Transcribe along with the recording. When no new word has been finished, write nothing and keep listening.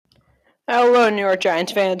Hello, New York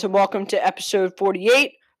Giants fans, and welcome to episode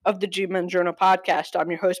 48 of the G-Men Journal podcast. I'm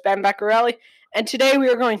your host, Ben Beccarelli, and today we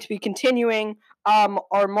are going to be continuing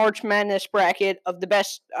our March Madness bracket of the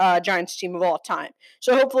best Giants team of all time.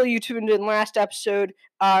 So hopefully you tuned in last episode,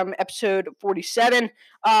 episode 47,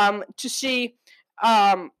 to see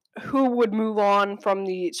who would move on from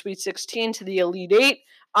the Sweet 16 to the Elite 8.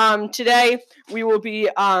 Today we will be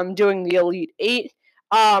doing the Elite 8.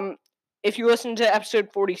 If you listen to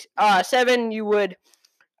episode 47, you would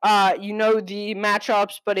know the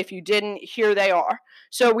matchups, but if you didn't, here they are.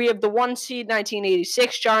 So we have the 1 seed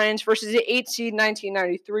 1986 Giants versus the 8 seed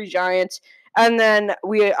 1993 Giants, and then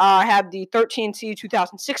we have the 13 seed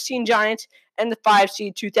 2016 Giants and the 5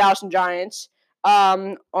 seed 2000 Giants.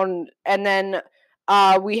 And then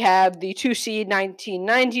we have the 2 seed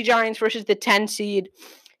 1990 Giants versus the 10 seed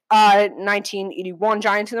 1981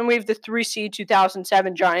 Giants, and then we have the 3 seed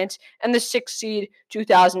 2007 Giants and the 6 seed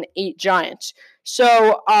 2008 Giants.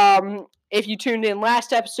 So if you tuned in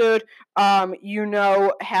last episode, you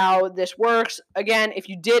know how this works. Again, if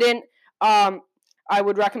you didn't, I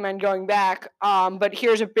would recommend going back. But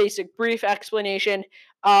here's a basic brief explanation.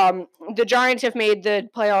 The Giants have made the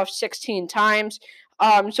playoffs 16 times.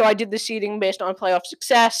 So I did the seeding based on playoff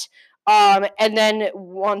success. And then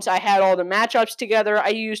once I had all the matchups together, I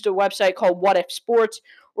used a website called What If Sports,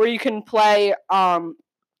 where you can play,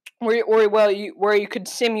 where you could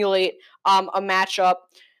simulate a matchup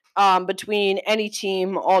between any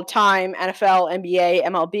team all time: NFL, NBA,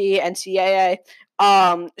 MLB, NCAA.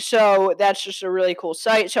 So that's just a really cool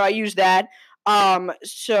site. So I use that.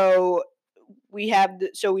 So we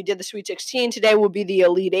did the Sweet 16. Today will be the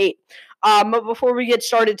Elite 8. But before we get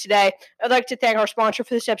started today, I'd like to thank our sponsor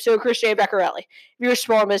for this episode, Chris J. Beccarelli. If you're a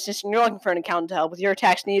small business and you're looking for an accountant to help with your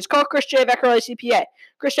tax needs, call Chris J. Beccarelli CPA.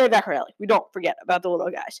 Chris J. Beccarelli. We don't forget about the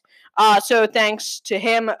little guys. So thanks to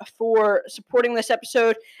him for supporting this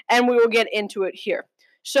episode, and we will get into it here.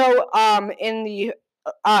 So in the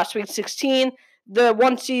Sweet 16, the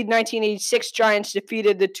 1 seed 1986 Giants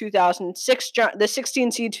defeated the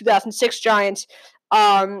 16 seed 2006 Giants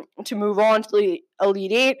to move on to the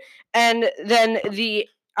Elite 8, and then the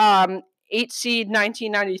 8 seed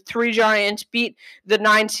 1993 Giants beat the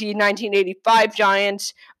 9 seed 1985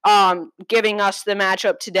 Giants, giving us the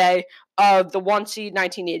matchup today of the 1 seed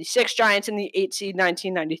 1986 Giants and the 8 seed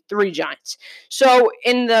 1993 Giants. So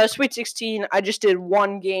in the Sweet 16, I just did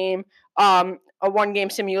one game, a one-game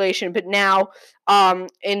simulation, but now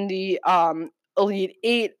in the Elite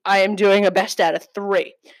 8, I am doing a best out of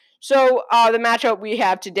 3. So the matchup we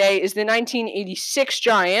have today is the 1986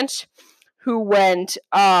 Giants, who went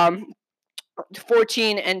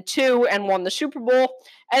 14-2 and won the Super Bowl,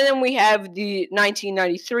 and then we have the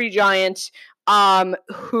 1993 Giants,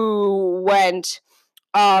 who went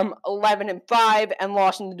 11-5 and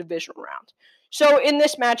lost in the divisional round. So in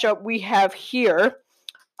this matchup we have here,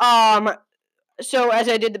 so as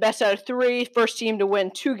I did the best out of 3, first team to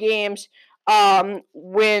win 2 games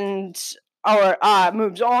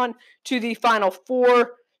moves on to the Final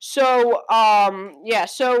Four. So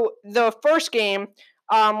so the first game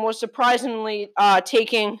was surprisingly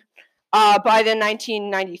taken by the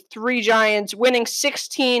 1993 Giants, winning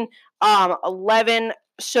 16-11.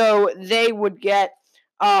 So they would get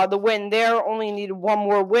the win there. Only needed one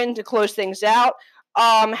more win to close things out.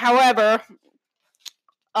 However,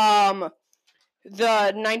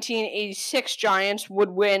 the 1986 Giants would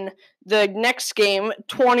win the next game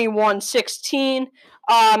 21-16,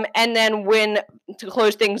 and then win to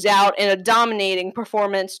close things out in a dominating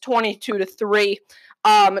performance 22-3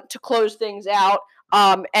 to close things out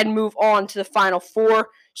and move on to the Final Four.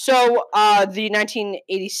 So the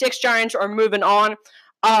 1986 Giants are moving on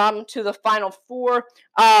to the Final Four.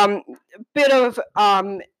 Bit of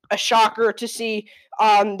a shocker to see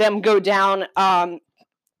them go down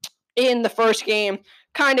in the first game.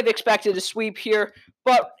 Kind of expected a sweep here,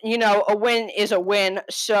 but a win is a win,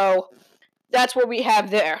 so that's what we have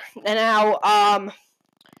there. And now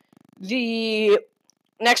the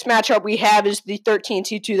next matchup we have is the 13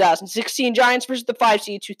 seed 2016 Giants versus the 5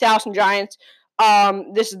 seed 2000 Giants.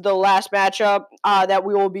 This is the last matchup that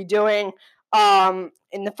we will be doing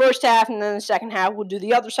in the first half, and then the second half we'll do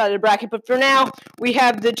the other side of the bracket. But for now, we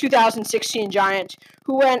have the 2016 Giants,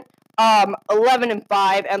 who went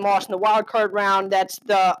 11-5 and lost in the wild card round. That's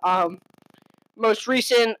the most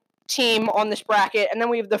recent team on this bracket. And then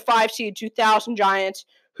we have the 5 seed 2000 Giants,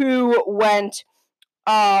 who went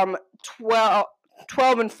 12-4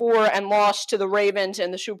 and lost to the Ravens in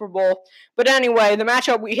the Super Bowl. But anyway, the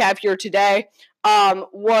matchup we have here today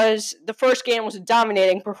was the first game was a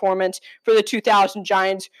dominating performance for the 2000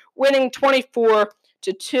 Giants, winning 24-2.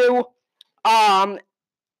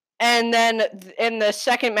 And then in the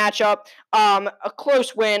second matchup, a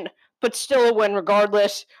close win, but still a win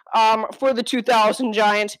regardless, for the 2000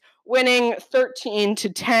 Giants, winning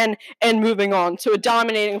 13-10 and moving on to a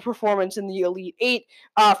dominating performance in the Elite Eight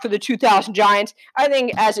for the 2000 Giants. I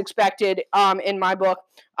think, as expected, in my book,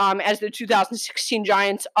 as the 2016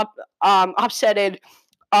 Giants upsetted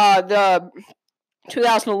the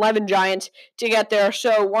 2011 Giants to get there.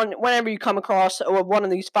 So whenever you come across one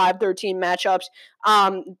of these 5-13 matchups,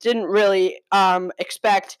 didn't really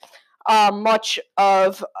expect much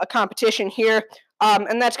of a competition here.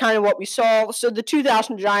 And that's kind of what we saw. So the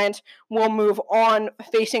 2000 Giants will move on,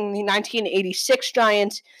 facing the 1986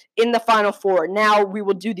 Giants in the Final Four. Now we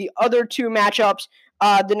will do the other two matchups,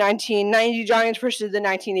 the 1990 Giants versus the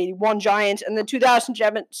 1981 Giants, and the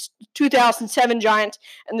 2007 Giants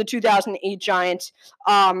and the 2008 Giants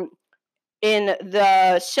in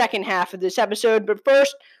the second half of this episode. But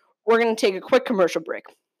first, we're going to take a quick commercial break.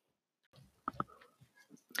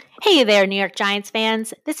 Hey there, New York Giants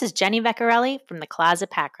fans. This is Jenny Vecchiarelli from the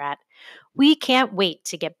Closet Pack Rat. We can't wait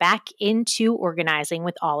to get back into organizing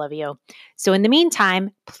with all of you. So in the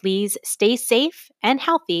meantime, please stay safe and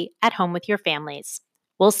healthy at home with your families.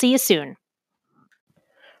 We'll see you soon.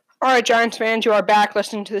 All right, Giants fans, you are back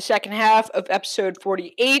listening to the second half of episode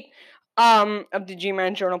 48 of the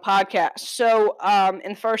G-Man Journal podcast. So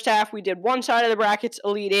in the first half, we did one side of the brackets,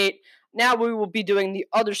 Elite Eight. Now we will be doing the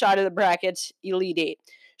other side of the brackets, Elite Eight.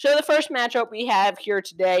 So the first matchup we have here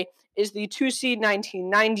today is the 2-seed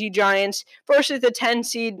 1990 Giants versus the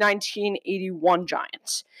 10-seed 1981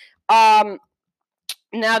 Giants. Now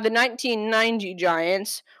the 1990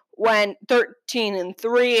 Giants went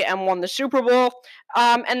 13-3 and won the Super Bowl.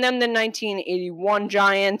 And then the 1981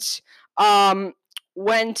 Giants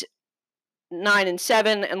went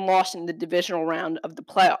 9-7 and lost in the divisional round of the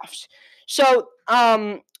playoffs. So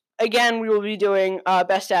again, we will be doing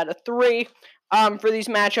best out of three for these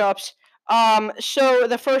matchups. So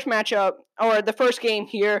the first matchup, or the first game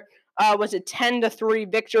here, was a 10-3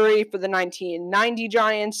 victory for the 1990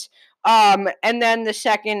 Giants. And then the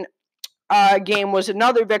second game was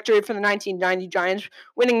another victory for the 1990 Giants,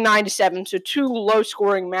 winning 9-7. So two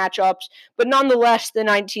low-scoring matchups, but nonetheless, the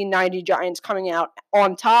 1990 Giants coming out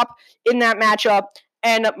on top in that matchup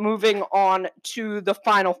and moving on to the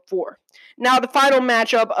Final Four. Now, the final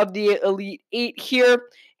matchup of the Elite Eight here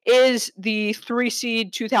is the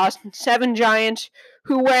 3-seed 2007 Giants,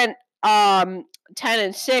 who went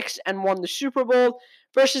 10-6 and won the Super Bowl,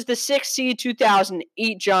 versus the 6-seed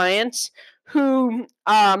 2008 Giants, who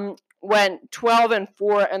went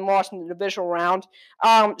 12-4 and lost in the divisional round.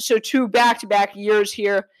 So two back-to-back years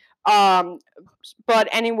here. But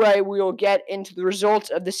anyway, we will get into the results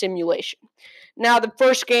of the simulation. Now, the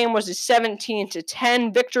first game was a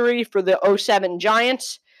 17-10 victory for the 07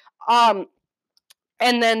 Giants. And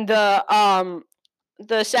then the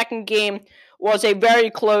second game was a very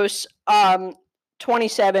close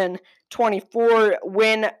 27-24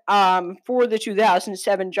 win for the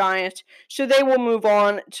 2007 Giants. So they will move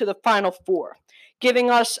on to the Final Four, giving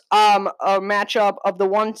us a matchup of the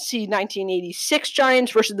 1-seed 1986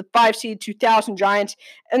 Giants versus the 5-seed 2000 Giants,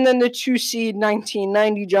 and then the 2-seed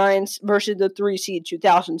 1990 Giants versus the 3-seed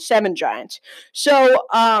 2007 Giants. So,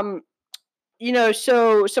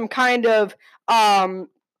 so some kind of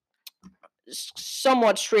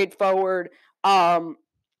somewhat straightforward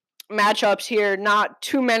matchups here. Not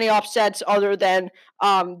too many upsets other than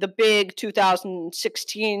the big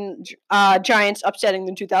 2016 Giants upsetting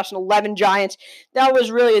the 2011 Giants. That was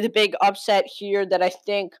really the big upset here that I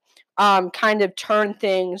think kind of turned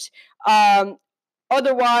things.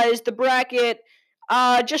 Otherwise, the bracket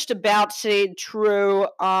just about stayed true.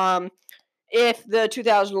 If the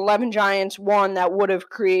 2011 Giants won, that would have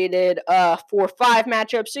created a 4-5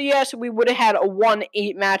 matchup. So yes, we would have had a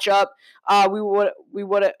 1-8 matchup.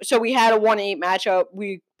 So we had a 1-8 matchup.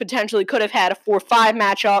 We potentially could have had a 4-5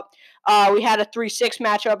 matchup. We had a 3-6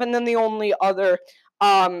 matchup, and then the only other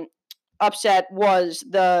upset was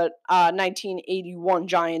the 1981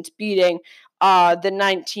 Giants beating the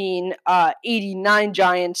 1989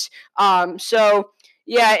 Giants. So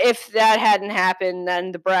yeah, if that hadn't happened,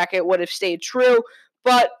 then the bracket would have stayed true,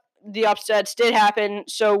 but the upsets did happen,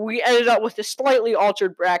 so we ended up with a slightly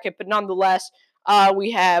altered bracket, but nonetheless,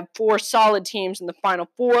 we have 4 solid teams in the Final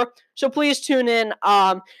Four. So please tune in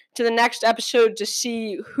to the next episode to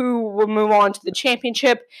see who will move on to the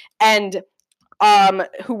championship and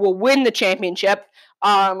who will win the championship.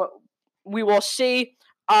 We will see.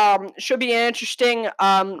 Should be interesting,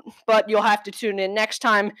 but you'll have to tune in next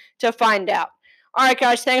time to find out. All right,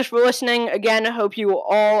 guys, thanks for listening. Again, I hope you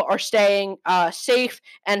all are staying safe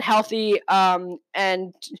and healthy.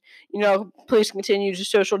 And, please continue to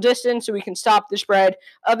social distance so we can stop the spread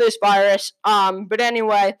of this virus. But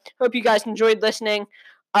anyway, hope you guys enjoyed listening.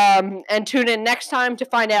 And tune in next time to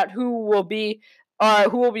find out who will be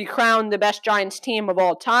crowned the best Giants team of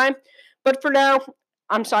all time. But for now,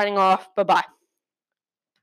 I'm signing off. Bye-bye.